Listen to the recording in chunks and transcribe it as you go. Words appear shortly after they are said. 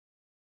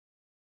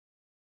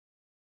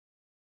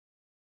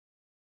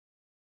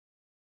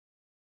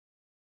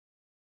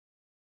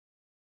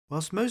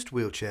Whilst most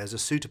wheelchairs are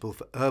suitable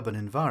for urban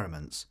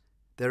environments,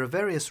 there are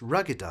various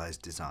ruggedised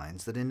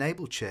designs that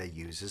enable chair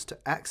users to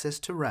access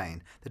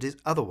terrain that is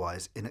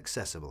otherwise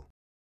inaccessible.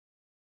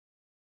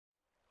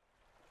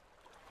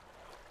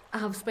 I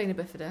have spina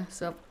bifida,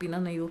 so I've been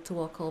unable to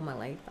walk all my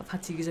life. I've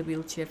had to use a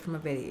wheelchair from a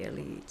very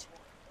early age.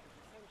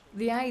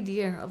 The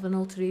idea of an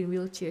all-terrain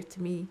wheelchair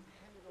to me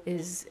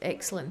is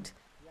excellent.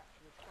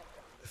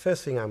 The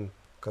first thing I'm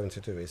going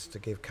to do is to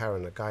give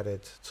Karen a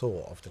guided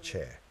tour of the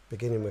chair,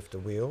 beginning with the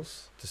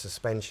wheels, the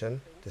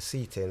suspension, the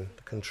seating,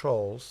 the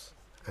controls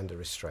and the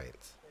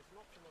restraints.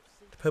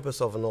 The purpose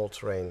of an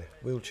all-terrain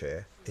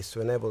wheelchair is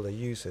to enable the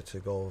user to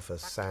go over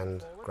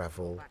sand,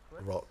 gravel,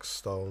 rocks,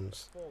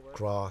 stones,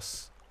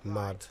 grass,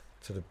 mud,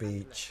 to the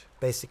beach,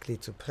 basically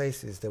to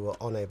places they were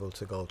unable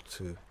to go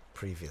to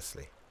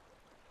previously.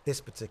 This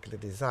particular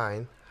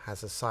design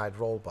has a side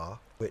roll bar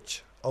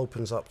which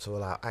opens up to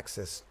allow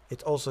access.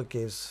 It also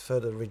gives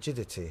further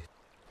rigidity.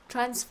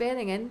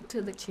 Transferring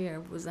into the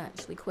chair was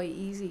actually quite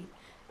easy.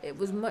 It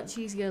was much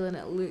easier than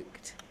it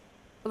looked.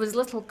 I was a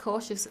little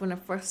cautious when I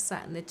first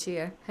sat in the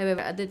chair,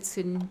 however I did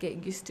soon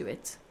get used to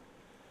it.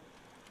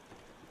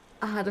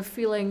 I had a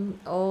feeling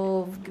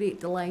of great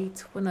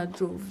delight when I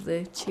drove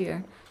the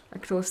chair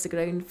across the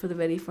ground for the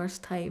very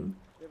first time.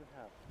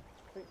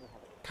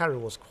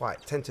 Karen was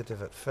quite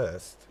tentative at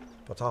first,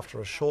 but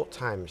after a short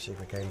time she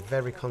became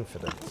very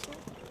confident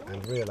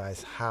and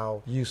realised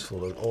how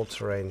useful an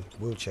all-terrain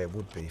wheelchair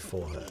would be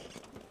for her.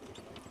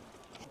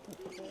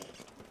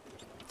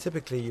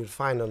 Typically you'd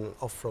find on an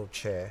off-road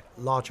chair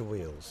larger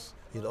wheels.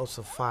 You'd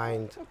also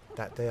find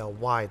that they are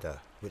wider,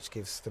 which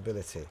gives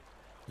stability.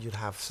 You'd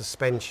have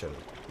suspension,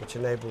 which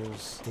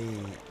enables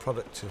the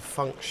product to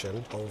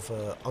function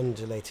over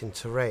undulating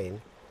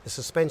terrain. The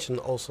suspension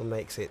also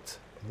makes it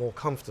more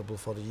comfortable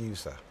for the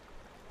user.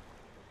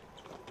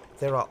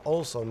 There are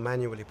also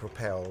manually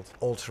propelled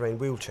all-terrain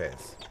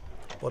wheelchairs,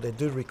 but they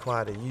do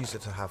require the user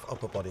to have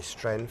upper body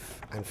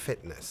strength and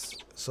fitness,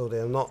 so they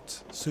are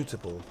not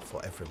suitable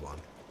for everyone.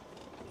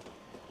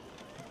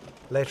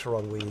 Later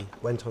on we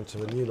went on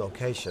to a new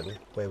location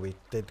where we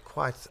did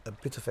quite a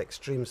bit of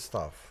extreme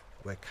stuff,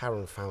 where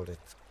Karen found it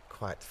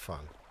quite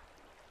fun.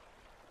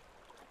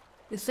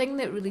 The thing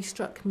that really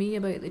struck me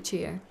about the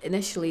chair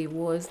initially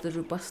was the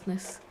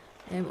robustness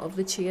of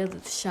the chair, the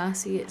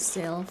chassis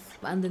itself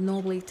and the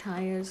knobbly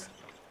tyres.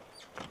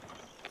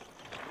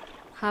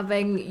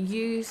 Having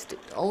used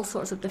all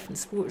sorts of different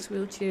sports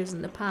wheelchairs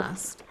in the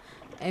past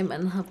and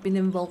have been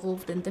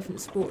involved in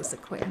different sports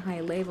at quite a high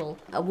level,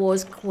 I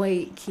was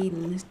quite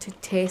keen to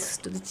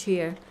test the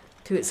chair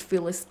to its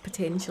fullest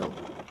potential.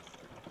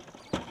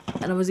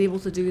 And I was able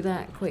to do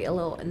that quite a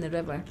lot in the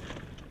river.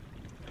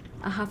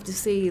 I have to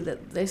say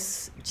that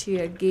this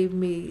chair gave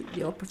me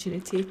the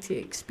opportunity to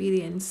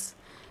experience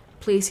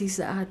places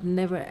that I had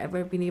never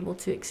ever been able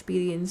to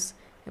experience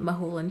in my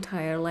whole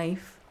entire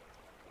life.